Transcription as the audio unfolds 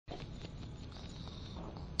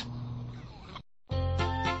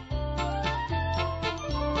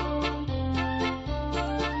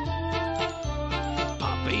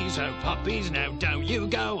puppies, now don't you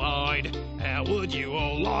go hide. How would you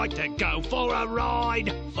all like to go for a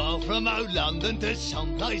ride? Far from old London to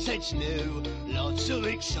someplace that's new. Lots of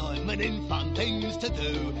excitement and fun things to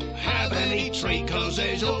do. Have any treat, cause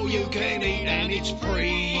there's all you can eat and it's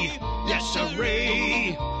free. Yes,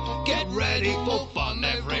 sirree. Get ready for fun,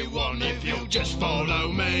 everyone, if you just follow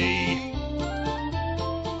me.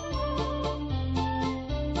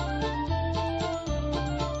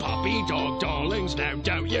 Puppy dog darlings, now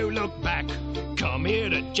don't you look back. Come here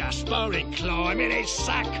to Jasper and climb in his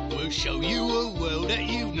sack. We'll show you a world that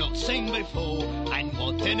you've not seen before, and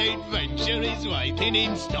what an adventure is waiting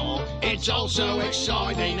in store. It's all so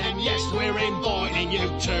exciting, and yes, we're inviting you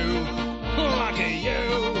too. Lucky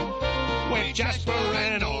you. With Jasper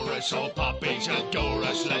and Horace, all puppies adore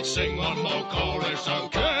us. Let's sing one more chorus,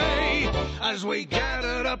 okay? As we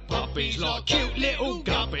gather the puppies like cute little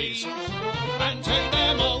guppies and take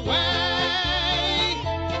them away.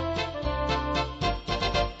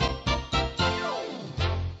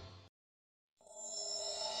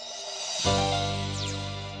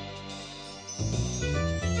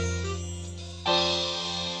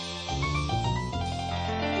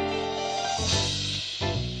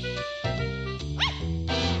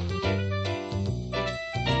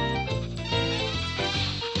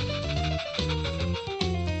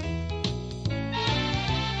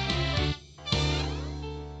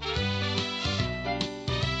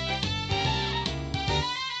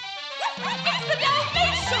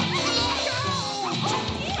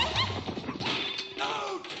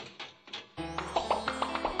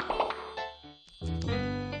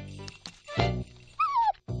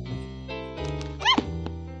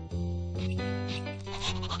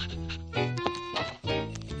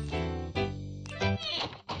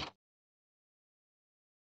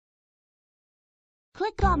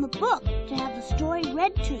 Click on the book to have the story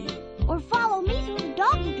read to you, or follow me through the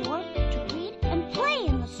doggy door to read and play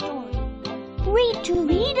in the story. Read to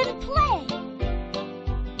read and play.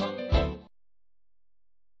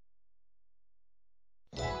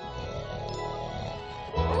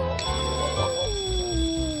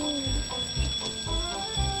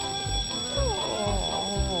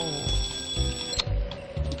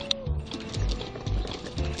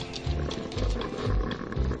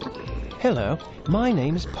 Hello, my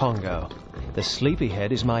name's Pongo. The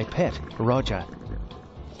sleepyhead is my pet, Roger.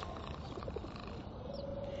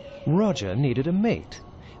 Roger needed a mate,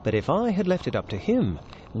 but if I had left it up to him,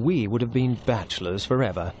 we would have been bachelors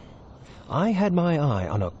forever. I had my eye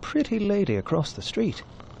on a pretty lady across the street.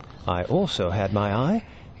 I also had my eye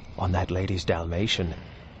on that lady's Dalmatian.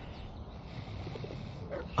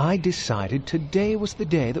 I decided today was the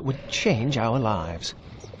day that would change our lives.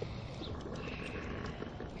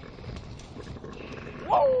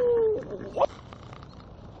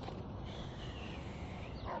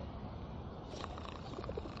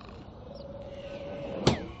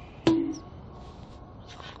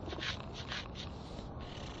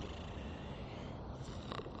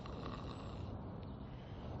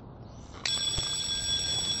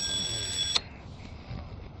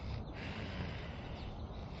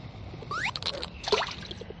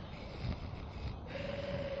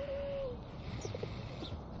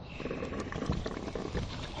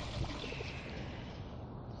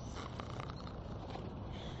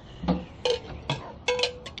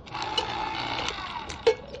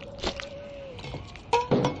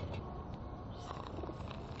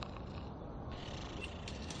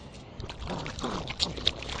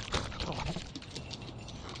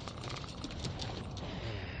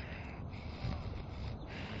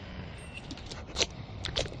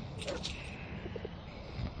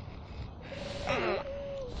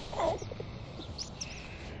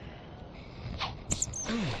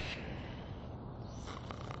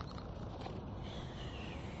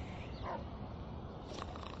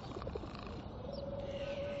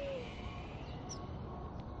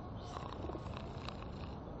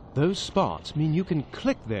 Those spots mean you can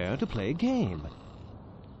click there to play a game.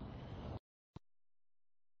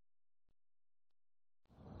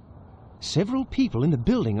 Several people in the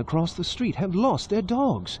building across the street have lost their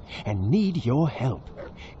dogs and need your help.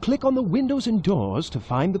 Click on the windows and doors to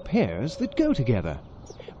find the pairs that go together.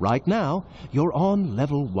 Right now, you're on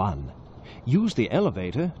level 1. Use the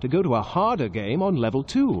elevator to go to a harder game on level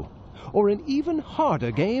 2, or an even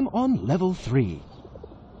harder game on level 3.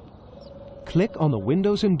 Click on the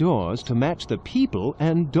windows and doors to match the people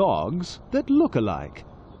and dogs that look alike.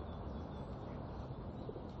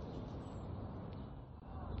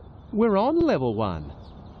 We're on level 1.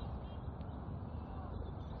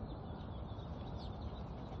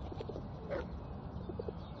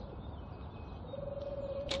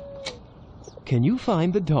 Can you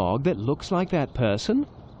find the dog that looks like that person?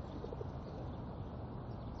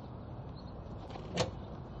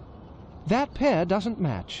 That pair doesn't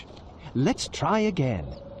match. Let's try again.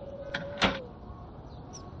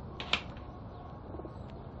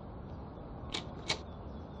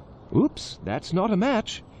 Oops, that's not a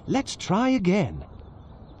match. Let's try again.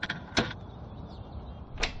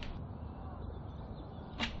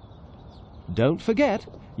 Don't forget,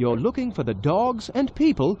 you're looking for the dogs and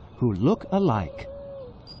people who look alike.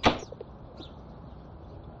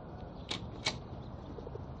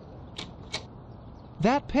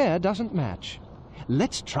 That pair doesn't match.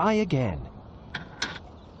 Let's try again.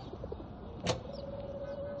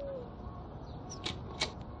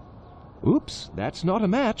 Oops, that's not a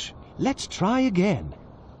match. Let's try again.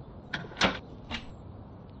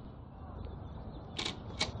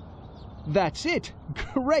 That's it!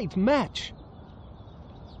 Great match!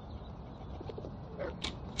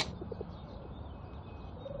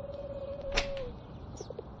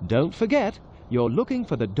 Don't forget, you're looking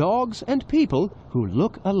for the dogs and people who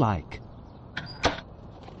look alike.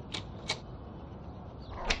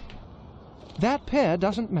 That pair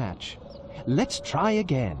doesn't match. Let's try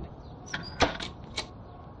again.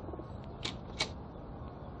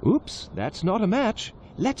 Oops, that's not a match.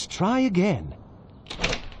 Let's try again.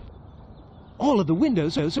 All of the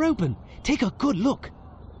windows are open. Take a good look.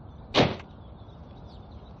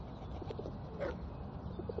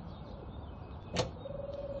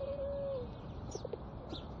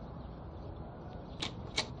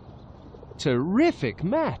 Terrific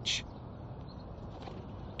match.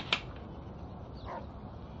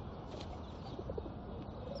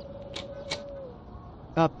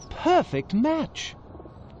 A perfect match.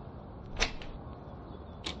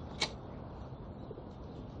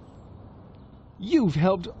 You've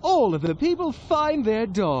helped all of the people find their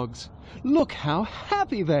dogs. Look how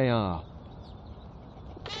happy they are.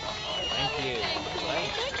 Thank you.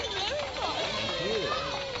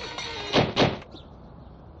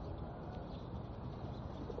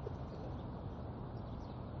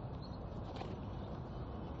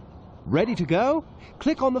 Ready to go?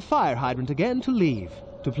 Click on the fire hydrant again to leave.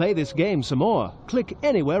 To play this game some more, click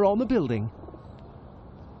anywhere on the building.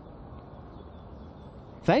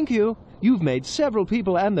 Thank you. You've made several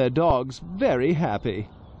people and their dogs very happy.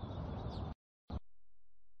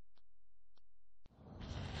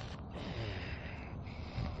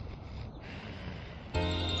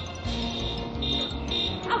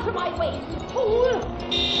 Out of my way, you fool!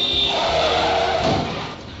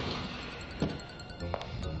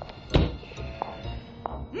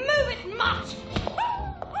 Move it, mutt!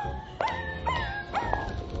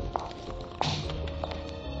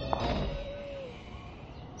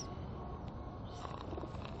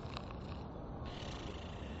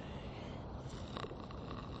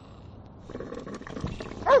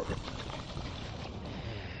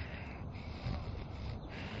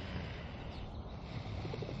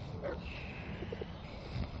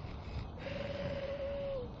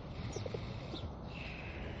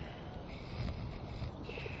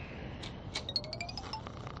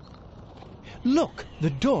 Look,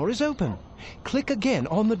 the door is open. Click again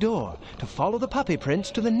on the door to follow the puppy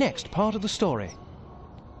prints to the next part of the story.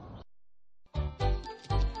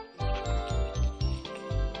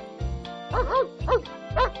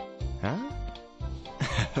 Huh?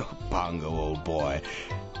 Bongo, old boy.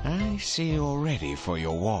 I see you're ready for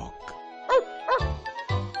your walk.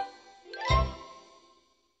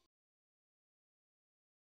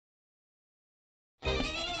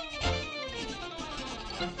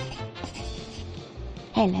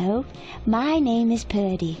 Hello, my name is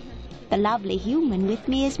Purdy. The lovely human with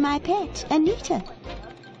me is my pet, Anita.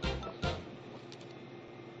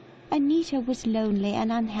 Anita was lonely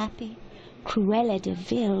and unhappy. Cruella de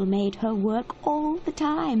Vil made her work all the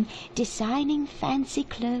time, designing fancy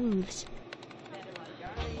clothes.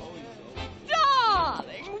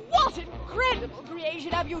 Darling, what incredible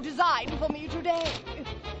creation have you designed for me today?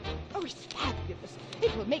 Oh, it's fabulous.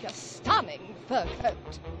 It will make a stunning fur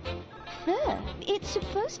coat. Fur? It's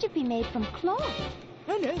supposed to be made from cloth.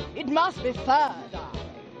 Oh, no, it must be fur, darling.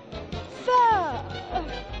 Fur!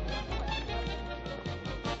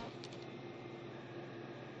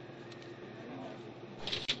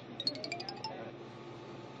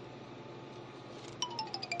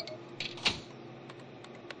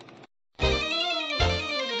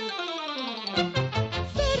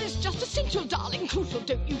 Fur is just essential, darling, crucial,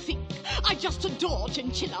 don't you think? I just adore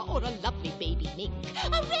chinchilla or a lovely baby mink.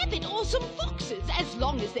 A rabbit or some foxes, as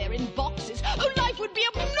long as they're in boxes. Oh, life would be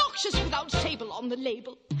obnoxious without sable on the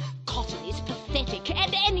label. Cotton is pathetic,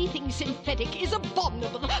 and anything synthetic is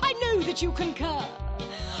abominable. I know that you concur.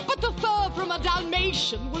 But the fur from a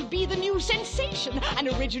Dalmatian will be the new sensation, an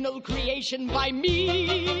original creation by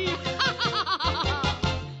me.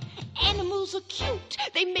 Animals are cute.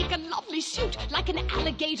 They make a lovely suit, like an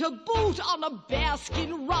alligator boot on a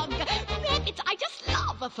bearskin rug. Rabbits I just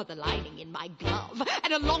love for the lining in my glove.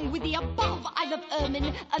 And along with the above, I love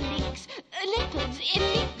ermine, lynx, leopards,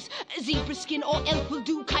 lynx. Zebra skin or elk will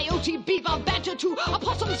do. Coyote, beaver, badger too.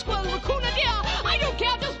 Opossum, squirrel, raccoon, and deer. I don't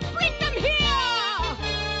care, just bring them here.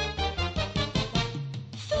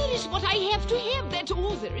 Third is what I have to have. That's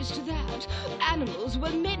all there is to that. Animals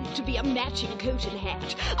were meant to be a matching coat and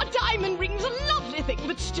hat. A diamond ring's a lovely thing,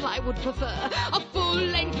 but still I would prefer a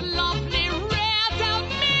full-length, lovely, rare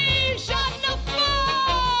Dalmatian fur.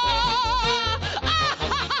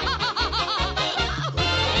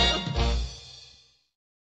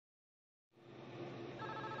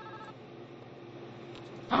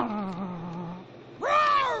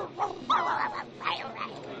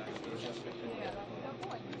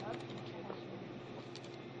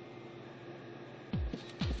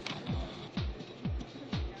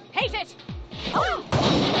 Hate it!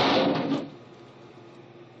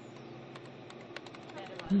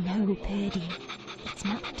 No, Purdy. It's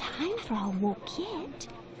not time for our walk yet.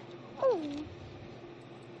 Oh.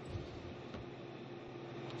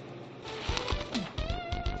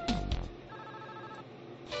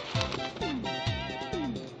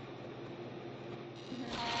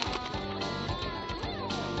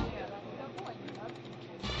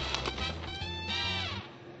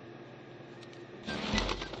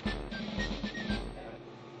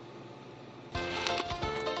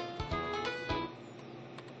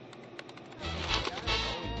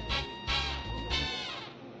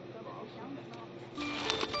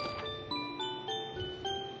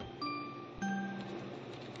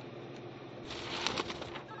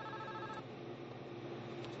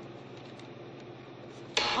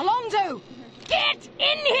 Alonzo! Get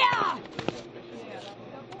in here!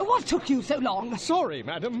 What took you so long? Sorry,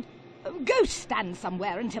 madam. Go stand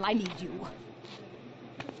somewhere until I need you.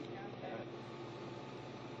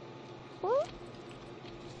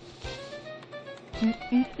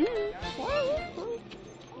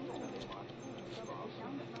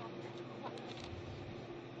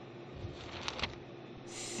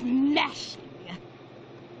 Smashing.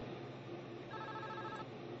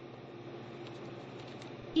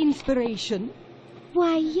 Inspiration?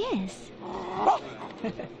 Why, yes.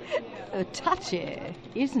 Touchy,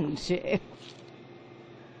 isn't she?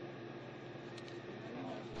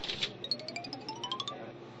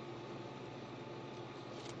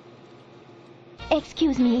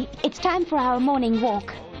 Excuse me, it's time for our morning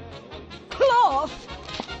walk. Cloth?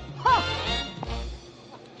 Ha!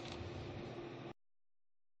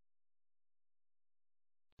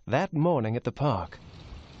 That morning at the park,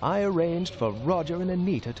 I arranged for Roger and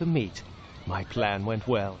Anita to meet. My plan went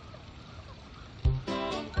well.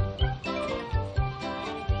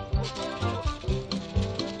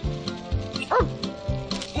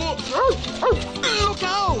 Look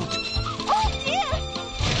out! Oh, dear!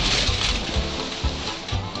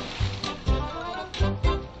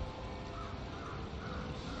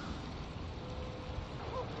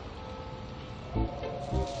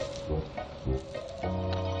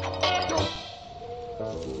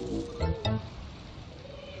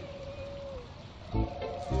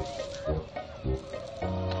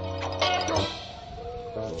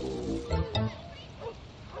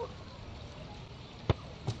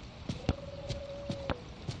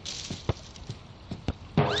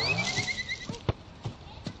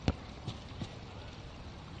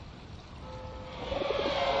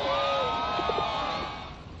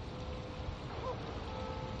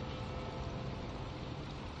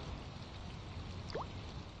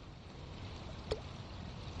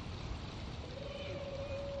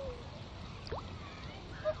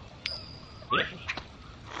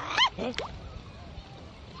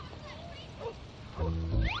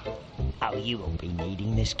 Oh, you won't be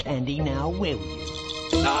needing this candy now, will you?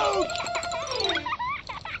 No!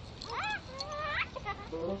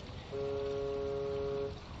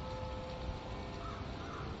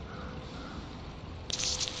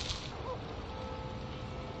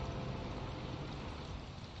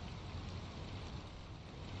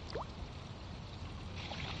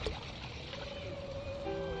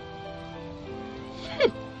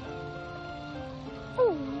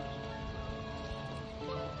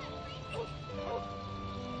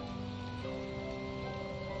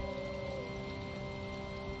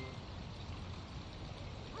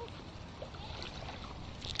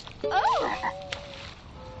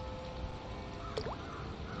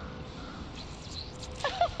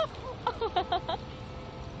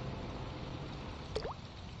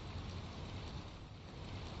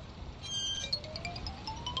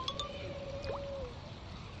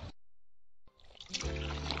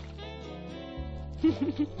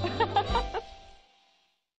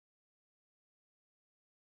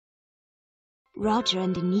 Roger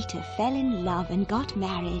and Anita fell in love and got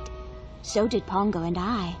married. So did Pongo and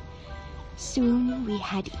I. Soon we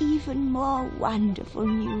had even more wonderful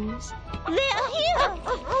news. They're here!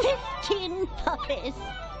 15 puppies!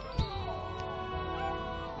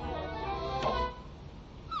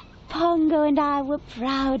 Pongo and I were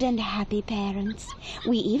proud and happy parents.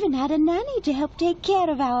 We even had a nanny to help take care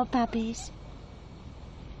of our puppies.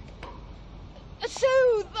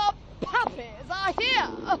 So the puppies are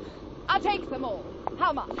here. I'll take them all.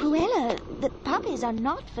 How much? Cruella, the puppies are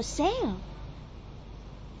not for sale.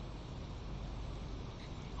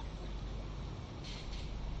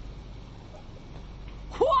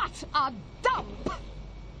 What a dump!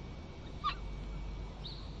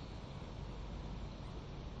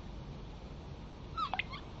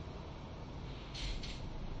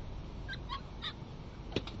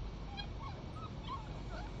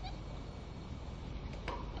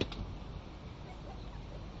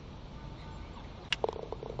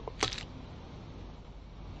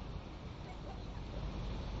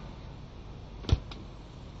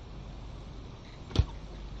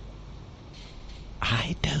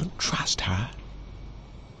 I don't trust her.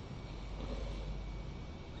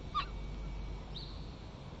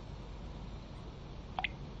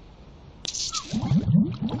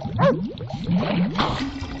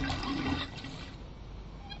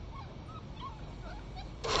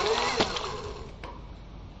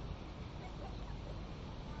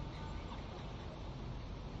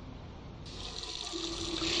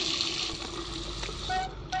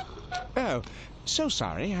 Oh, so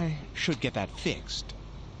sorry. I should get that fixed.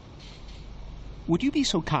 Would you be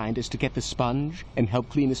so kind as to get the sponge and help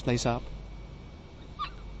clean this place up?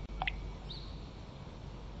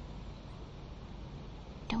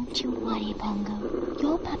 Don't you worry, Pongo.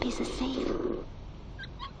 Your puppies are safe.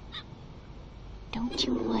 Don't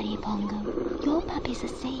you worry, Pongo. Your puppies are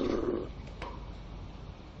safe.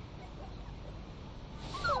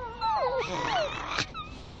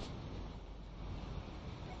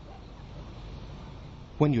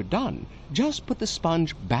 When you're done, just put the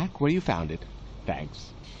sponge back where you found it.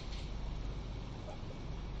 Thanks.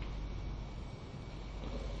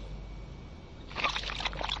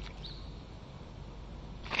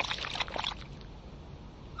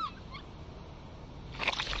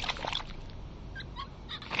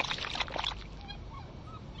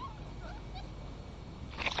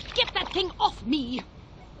 Get that thing off me!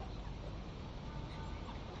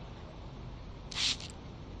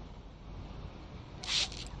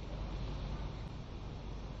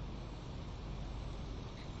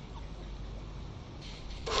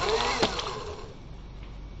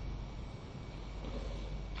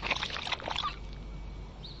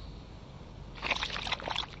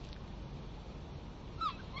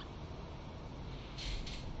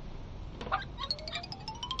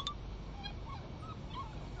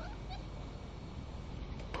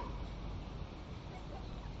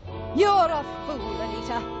 You're a fool,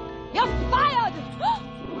 Anita. You're fired!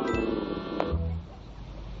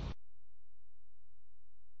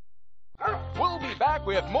 We'll be back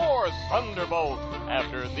with more Thunderbolt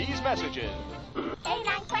after these messages.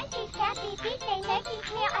 Canine Crunchies can't be beat. They make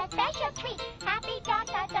each meal a special treat. Happy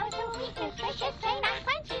dogs are those who eat nutritious Canine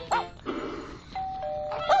Crunchies.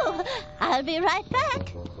 Oh, I'll be right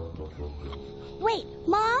back. Wait,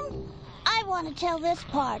 Mom? I want to tell this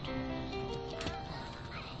part.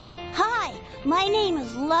 Hi, my name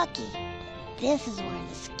is Lucky. This is where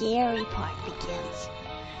the scary part begins.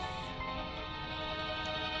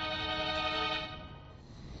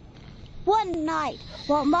 One night,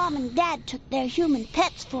 while Mom and Dad took their human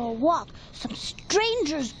pets for a walk, some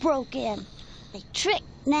strangers broke in. They tricked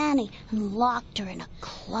Nanny and locked her in a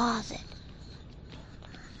closet.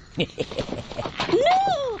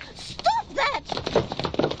 No! Stop that!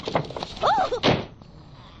 Oh!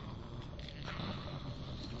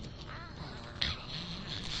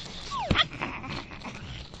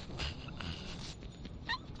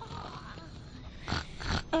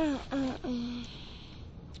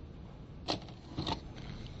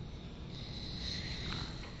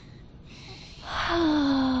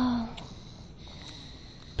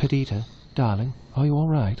 Perdita, darling, are you all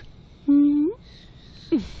right? Hmm?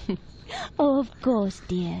 Oh, of course,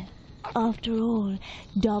 dear. After all,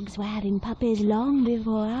 dogs were having puppies long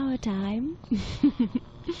before our time.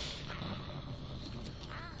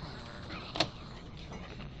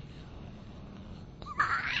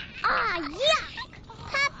 Ah, yuck!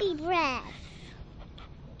 Puppy breath.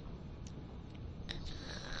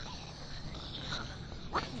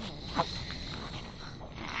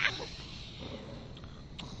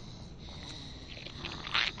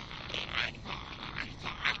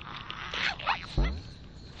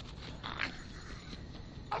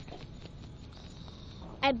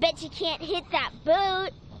 I bet you can't hit that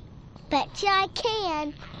boot. Bet you I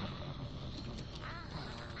can.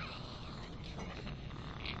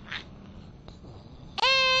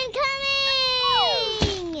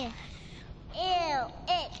 Incoming! Ew,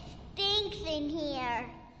 it stinks in here.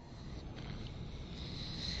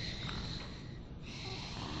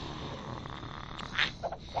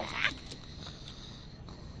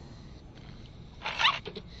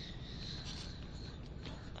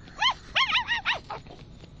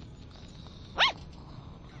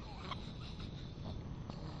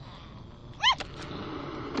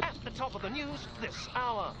 Top of the news this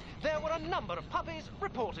hour. There were a number of puppies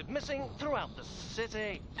reported missing throughout the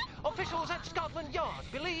city. Officials at Scotland Yard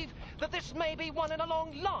believe that this may be one in a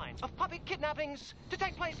long line of puppy kidnappings to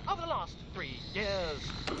take place over the last 3 years.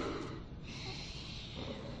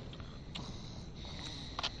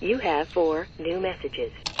 You have 4 new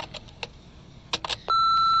messages.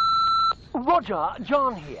 Roger,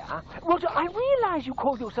 John here. Roger, I realize you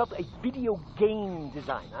call yourself a video game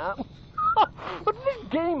designer. But this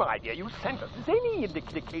game idea you sent us is any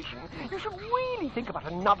indication you should really think about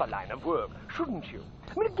another line of work, shouldn't you?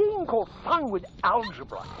 I mean, a game called Fun with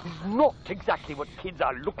Algebra is not exactly what kids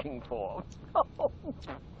are looking for.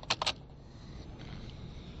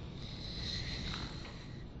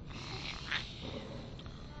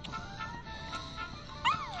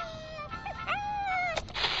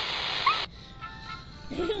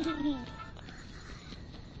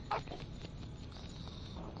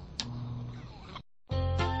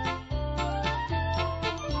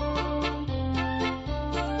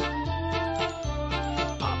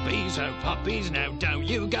 So puppies, now don't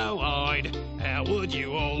you go hide. How would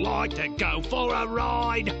you all like to go for a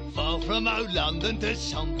ride? Far from old London to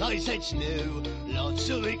someplace that's new. Lots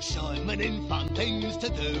of excitement and fun things to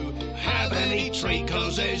do. Have any treat,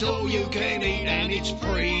 cause there's all you can eat and it's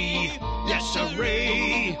free. Yes,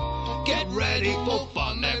 sirree. Get ready for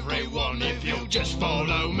fun, everyone, if you just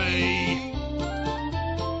follow me.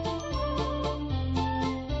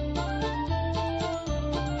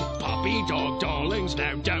 Puppy dog darlings,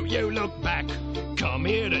 now don't you look back. Come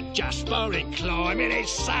here to Jasper and climb in his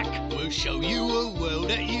sack. We'll show you a world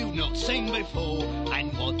that you've not seen before,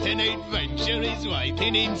 and what an adventure is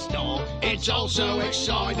waiting in store. It's all so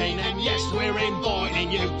exciting, and yes, we're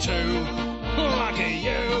inviting you too. Lucky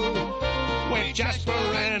you. With Jasper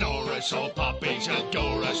and Horace, all puppies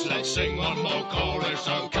adore us. Let's sing one more chorus,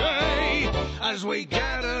 okay? As we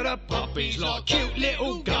gather the puppies like cute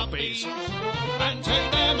little guppies and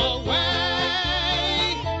take them away.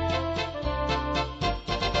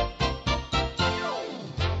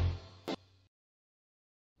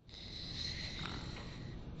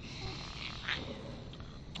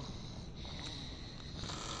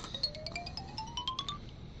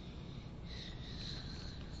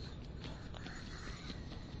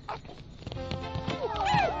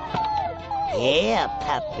 Here,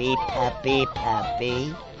 puppy, puppy,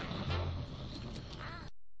 puppy.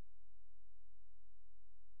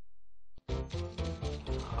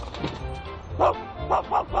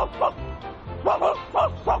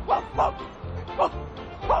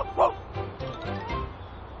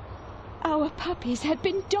 Our puppies had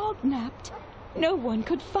been dog-napped. No one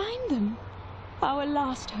could find them. Our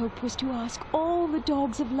last hope was to ask all the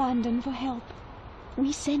dogs of London for help.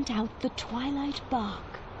 We sent out the Twilight Bark.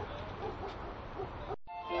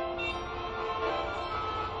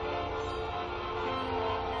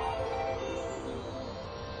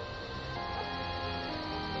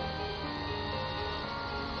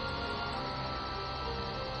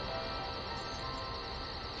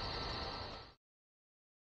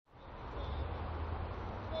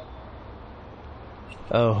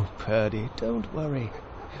 Oh, Purdy, don't worry.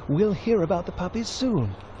 We'll hear about the puppies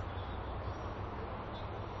soon.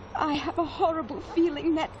 I have a horrible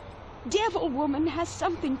feeling that Devil Woman has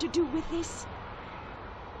something to do with this.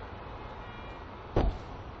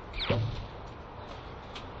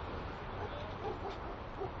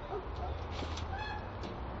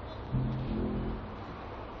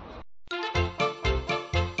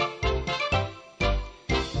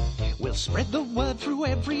 Spread the word through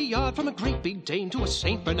every yard, from a great big Dane to a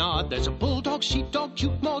Saint Bernard. There's a bulldog, sheepdog,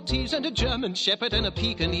 cute Maltese, and a German Shepherd and a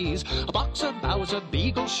Pekingese, a Boxer, Bowser,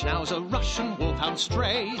 Beagle, Schnauzer, Russian Wolfhound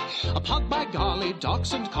Stray, a Pug by golly,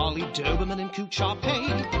 Dachshund Collie, Doberman and Coot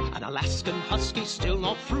Sharpei, an Alaskan Husky still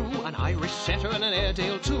not through, an Irish Setter and an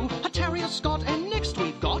Airedale too, a Terrier Scot, and next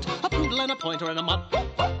we've got a Poodle and a Pointer and a Mutt.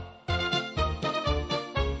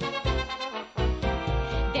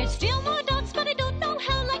 There's still more dogs, but I don't know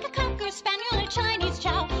how, like a Cocker Spaniel or Chinese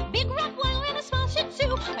Chow, big Rottweiler and a small Shih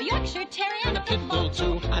Tzu, a Yorkshire Terrier and a Pit Bull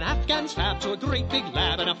too, an Afghan's fab to a great big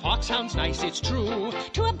lab and a fox sounds nice, it's true.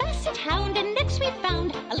 To a basset hound, and next we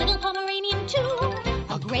found a little Pomeranian too.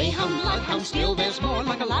 A greyhound, bloodhound, still there's more,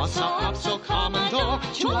 like a Lhasa Apso Commodore.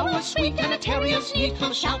 Chihuahua sweet and a terrier's neat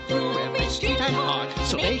will shout through every street and park,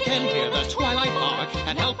 so they can hear the twilight bark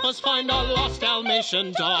and help us find our lost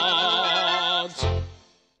Dalmatian dogs.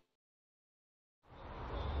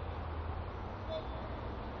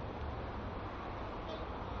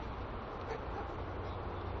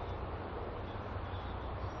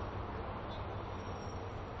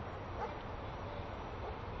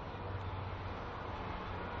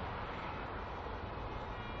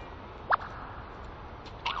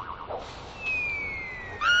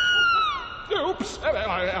 Oops,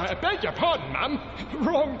 I beg your pardon, ma'am.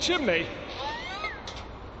 Wrong chimney.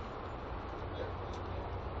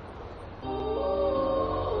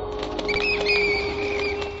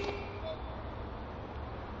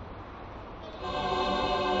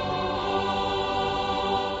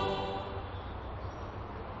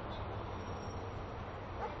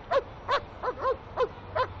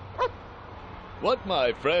 What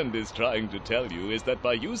my friend is trying to tell you is that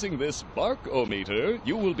by using this bark-o-meter,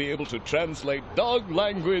 you will be able to translate dog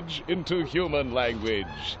language into human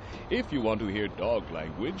language. If you want to hear dog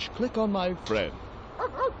language, click on my friend.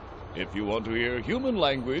 If you want to hear human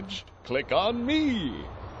language, click on me.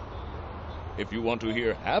 If you want to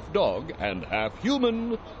hear half dog and half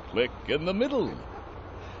human, click in the middle.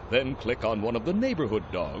 Then click on one of the neighborhood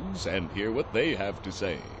dogs and hear what they have to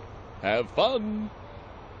say. Have fun!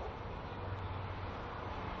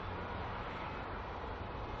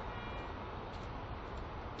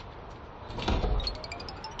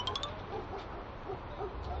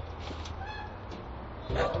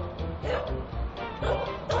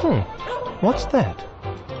 What's that?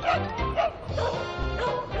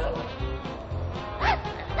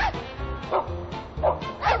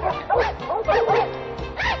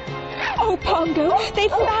 Oh, Pongo, they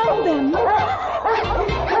found them!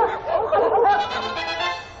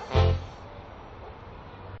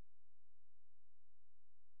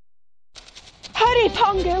 Hurry,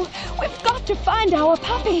 Pongo! We've got to find our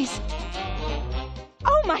puppies!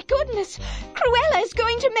 Oh, my goodness! Cruella is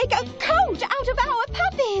going to make a coat out of our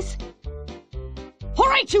puppies! All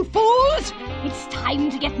right, you fools! It's time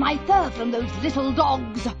to get my fur from those little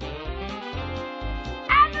dogs. And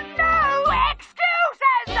no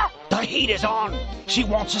excuses! The heat is on. She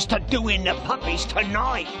wants us to do in the puppies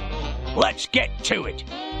tonight. Let's get to it.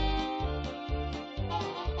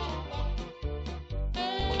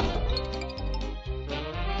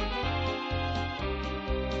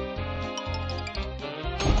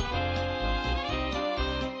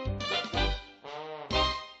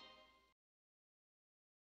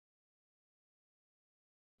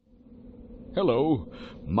 Hello,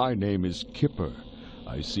 my name is Kipper.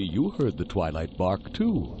 I see you heard the twilight bark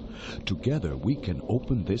too. Together we can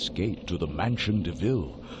open this gate to the Mansion de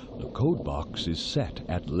Ville. The code box is set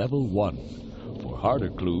at level 1. For harder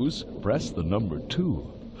clues, press the number 2.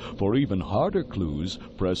 For even harder clues,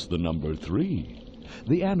 press the number 3.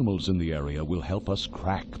 The animals in the area will help us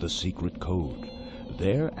crack the secret code.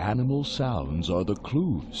 Their animal sounds are the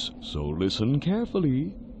clues, so listen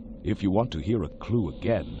carefully. If you want to hear a clue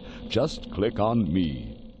again, just click on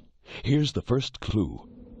me. Here's the first clue.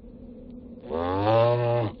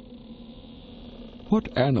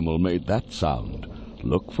 What animal made that sound?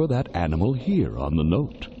 Look for that animal here on the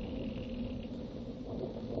note.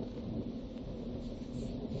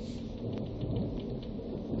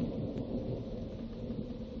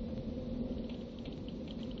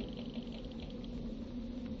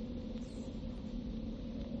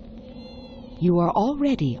 You are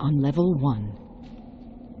already on level 1.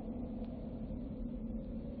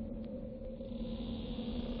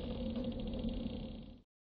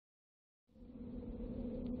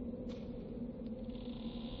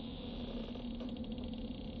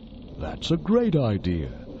 That's a great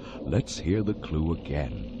idea. Let's hear the clue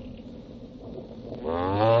again.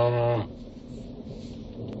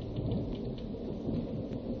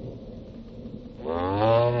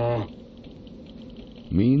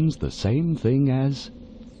 Means the same thing as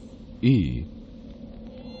E.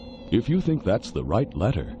 If you think that's the right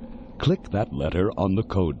letter, click that letter on the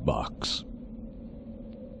code box.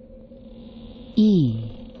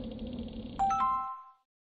 E.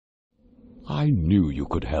 I knew you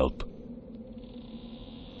could help.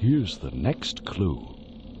 Here's the next clue.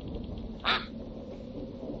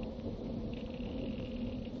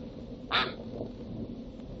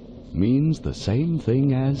 Means the same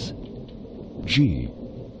thing as G.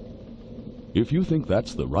 If you think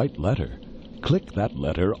that's the right letter, click that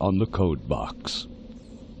letter on the code box.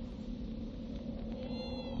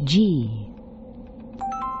 G.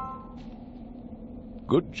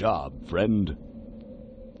 Good job, friend.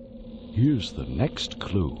 Here's the next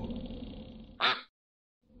clue.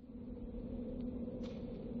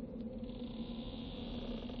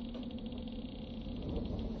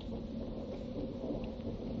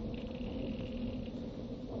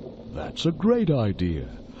 That's a great idea.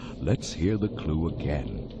 Let's hear the clue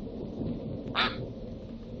again.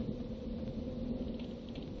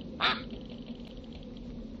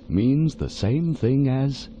 Means the same thing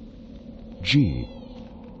as G.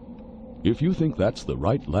 If you think that's the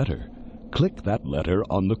right letter, click that letter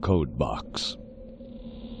on the code box.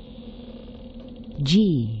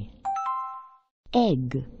 G.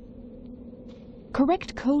 Egg.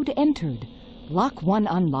 Correct code entered. Lock 1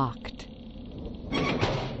 unlocked.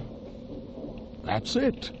 That's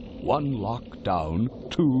it. 1 lock down,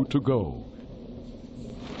 2 to go.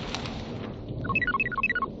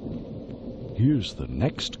 Here's the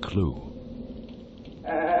next clue.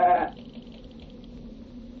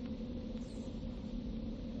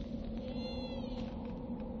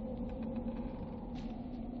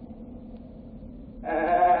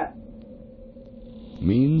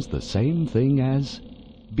 Means the same thing as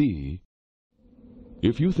B.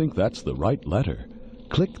 If you think that's the right letter,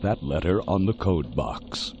 click that letter on the code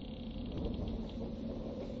box.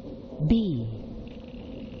 B.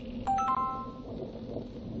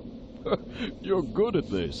 You're good at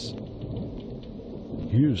this.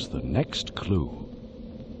 Here's the next clue.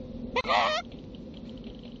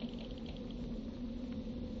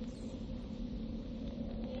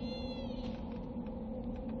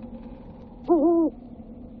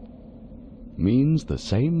 Means the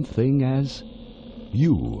same thing as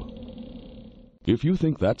U. If you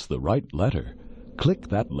think that's the right letter, click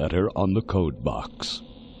that letter on the code box.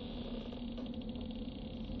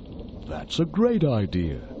 That's a great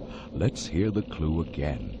idea. Let's hear the clue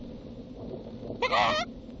again.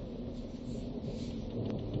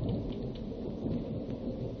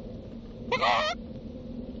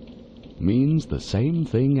 Means the same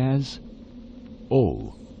thing as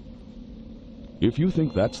O. If you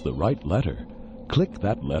think that's the right letter, click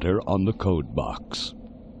that letter on the code box.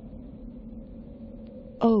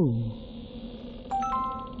 O.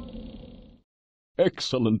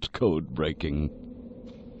 Excellent code breaking.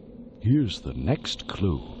 Here's the next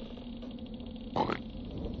clue.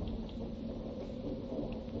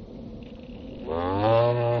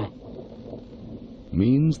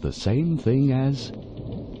 Means the same thing as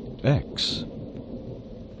X.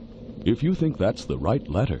 If you think that's the right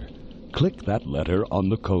letter, click that letter on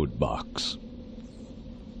the code box.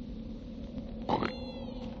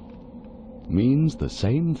 Means the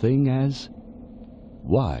same thing as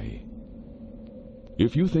Y.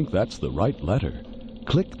 If you think that's the right letter,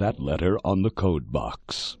 click that letter on the code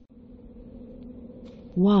box.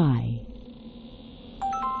 Y.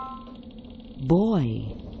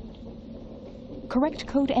 Boy. Correct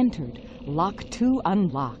code entered. Lock 2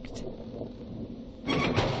 unlocked.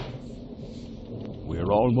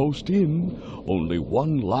 We're almost in. Only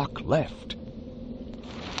 1 lock left.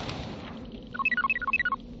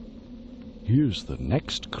 Here's the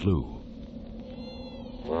next clue.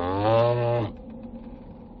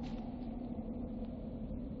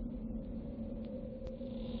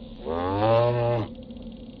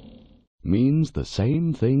 Means the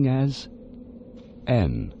same thing as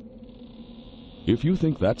N. If you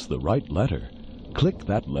think that's the right letter, click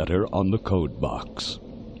that letter on the code box.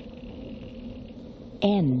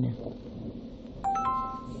 N.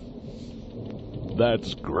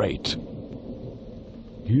 That's great.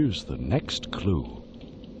 Here's the next clue.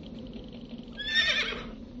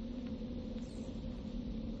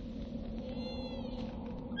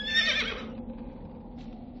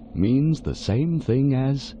 Means the same thing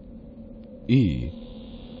as E.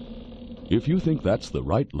 If you think that's the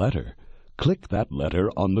right letter, click that letter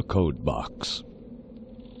on the code box.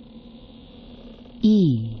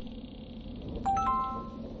 E.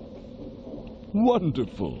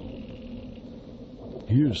 Wonderful.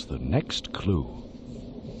 Here's the next clue.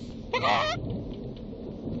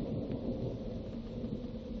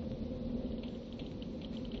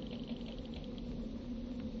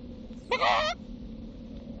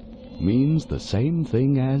 Means the same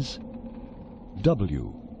thing as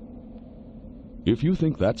W. If you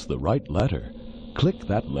think that's the right letter, click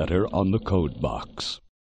that letter on the code box.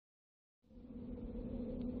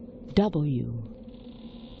 W.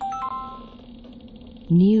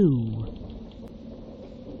 New.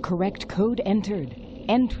 Correct code entered.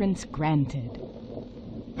 Entrance granted.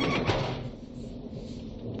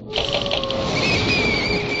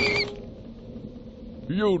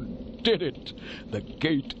 You did it! The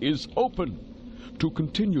gate is open! To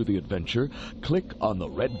continue the adventure, click on the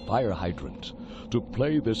red fire hydrant. To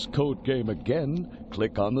play this code game again,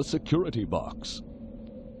 click on the security box.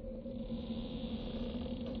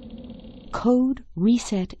 Code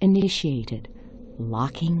reset initiated.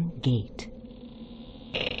 Locking gate.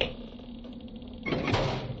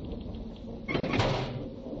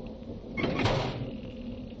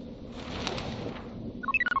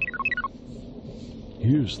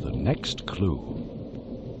 Here's the next clue.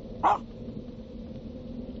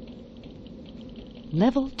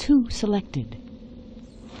 Level 2 selected.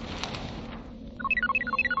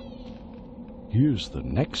 Here's the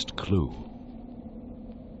next clue.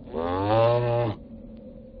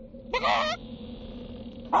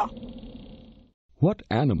 What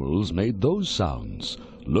animals made those sounds?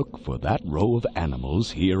 Look for that row of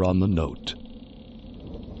animals here on the note.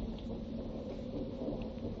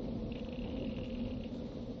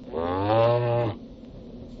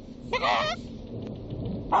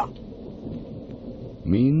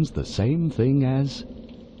 Means the same thing as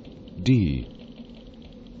D.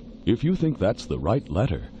 If you think that's the right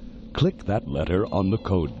letter, click that letter on the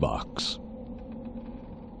code box.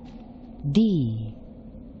 D.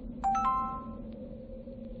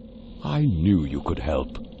 I knew you could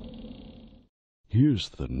help. Here's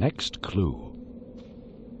the next clue.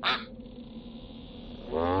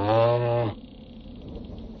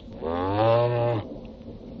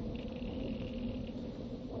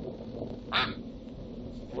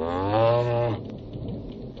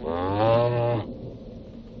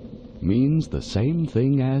 Means the same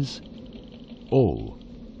thing as O.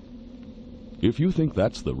 If you think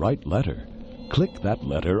that's the right letter, click that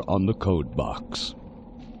letter on the code box.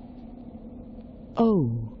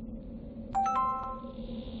 O.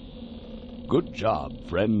 Good job,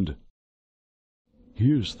 friend.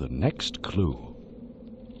 Here's the next clue.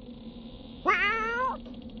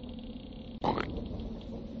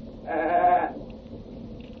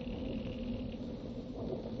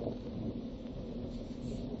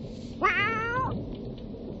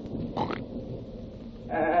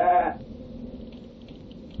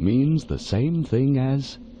 Means the same thing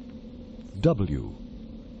as W.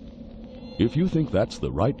 If you think that's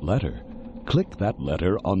the right letter, click that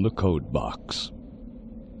letter on the code box.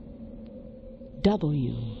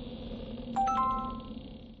 W.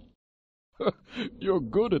 You're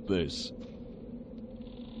good at this.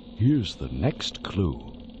 Here's the next clue.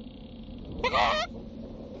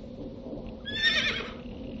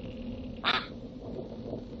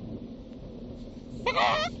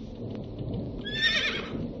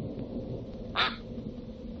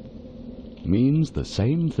 Means the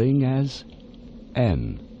same thing as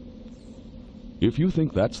N. If you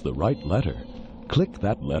think that's the right letter, click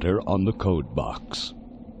that letter on the code box.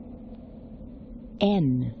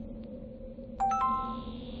 N.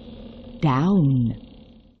 Down.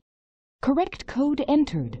 Correct code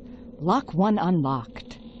entered. Lock 1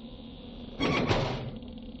 unlocked.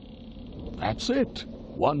 That's it.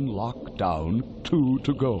 1 lock down, 2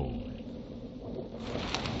 to go.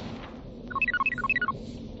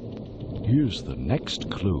 Here's the next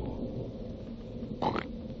clue.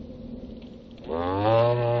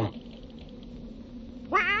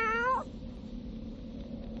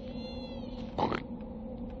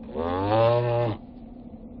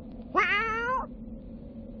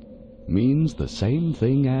 Means the same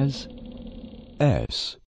thing as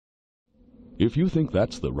S. If you think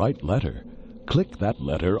that's the right letter, click that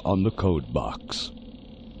letter on the code box.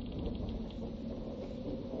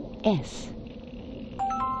 S.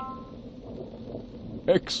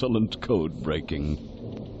 Excellent code breaking.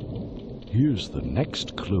 Here's the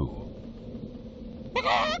next clue.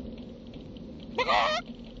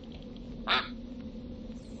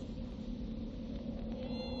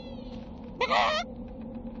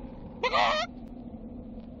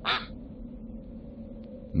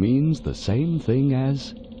 Means the same thing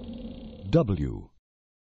as W.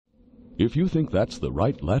 If you think that's the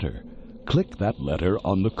right letter, click that letter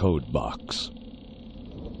on the code box.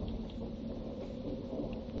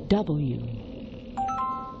 W.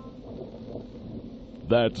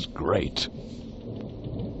 That's great.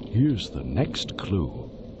 Here's the next clue.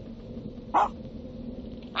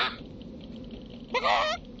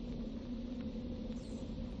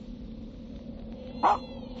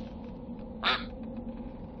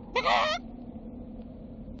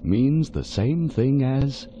 Means the same thing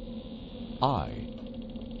as I.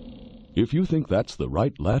 If you think that's the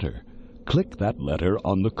right letter, click that letter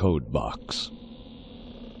on the code box.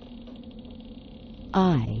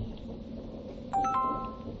 I.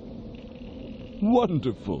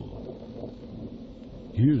 Wonderful.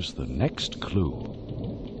 Here's the next clue.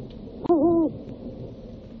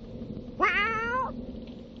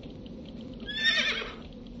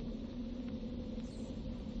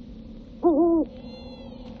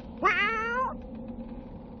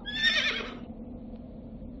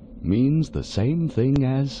 means the same thing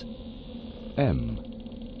as M.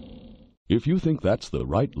 If you think that's the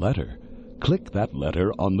right letter, click that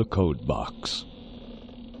letter on the code box.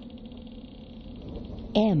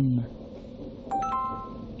 M.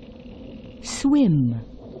 Swim.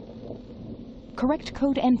 Correct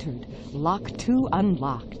code entered. Lock 2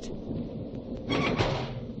 unlocked.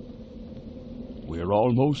 We're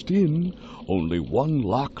almost in. Only one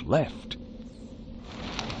lock left.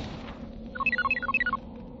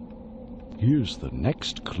 Here's the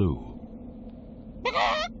next clue.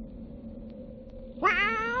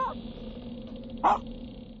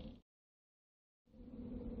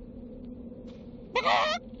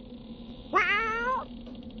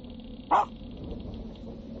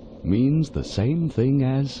 Means the same thing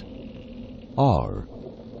as R.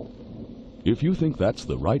 If you think that's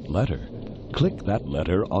the right letter, click that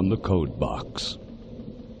letter on the code box.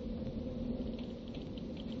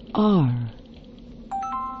 R.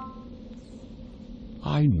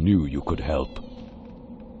 I knew you could help.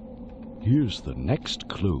 Here's the next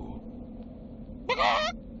clue.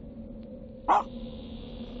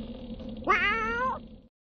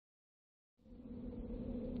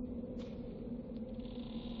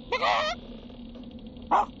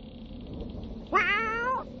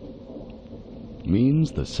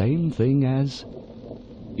 Means the same thing as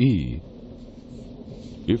E.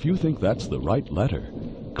 If you think that's the right letter,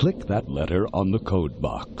 click that letter on the code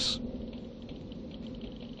box.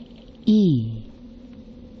 E.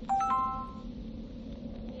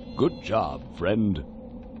 Good job, friend.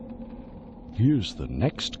 Here's the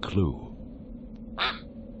next clue.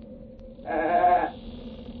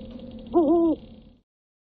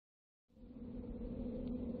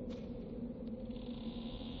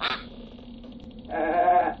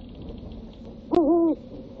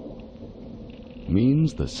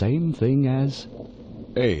 Means the same thing as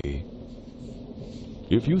A.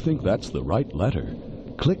 If you think that's the right letter,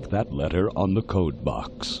 click that letter on the code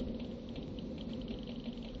box.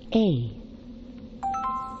 A.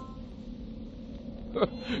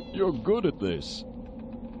 You're good at this.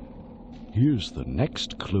 Here's the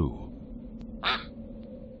next clue.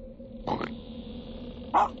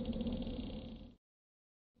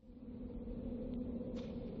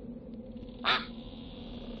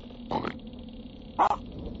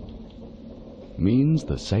 Means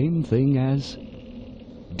the same thing as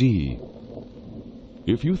D.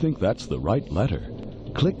 If you think that's the right letter,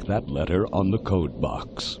 click that letter on the code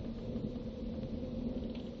box.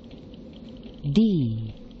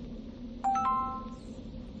 D.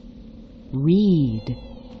 Read.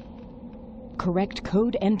 Correct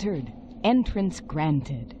code entered. Entrance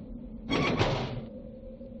granted.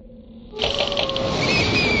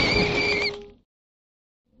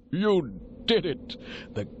 You did it!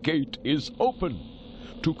 The gate is open!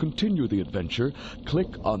 To continue the adventure, click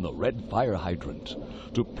on the red fire hydrant.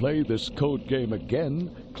 To play this code game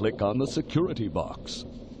again, click on the security box.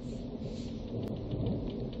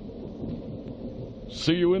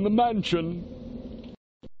 See you in the mansion!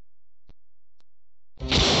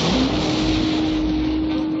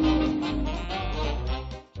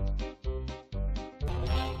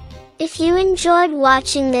 If you enjoyed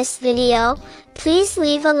watching this video, please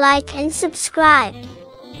leave a like and subscribe.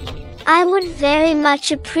 I would very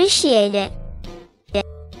much appreciate it.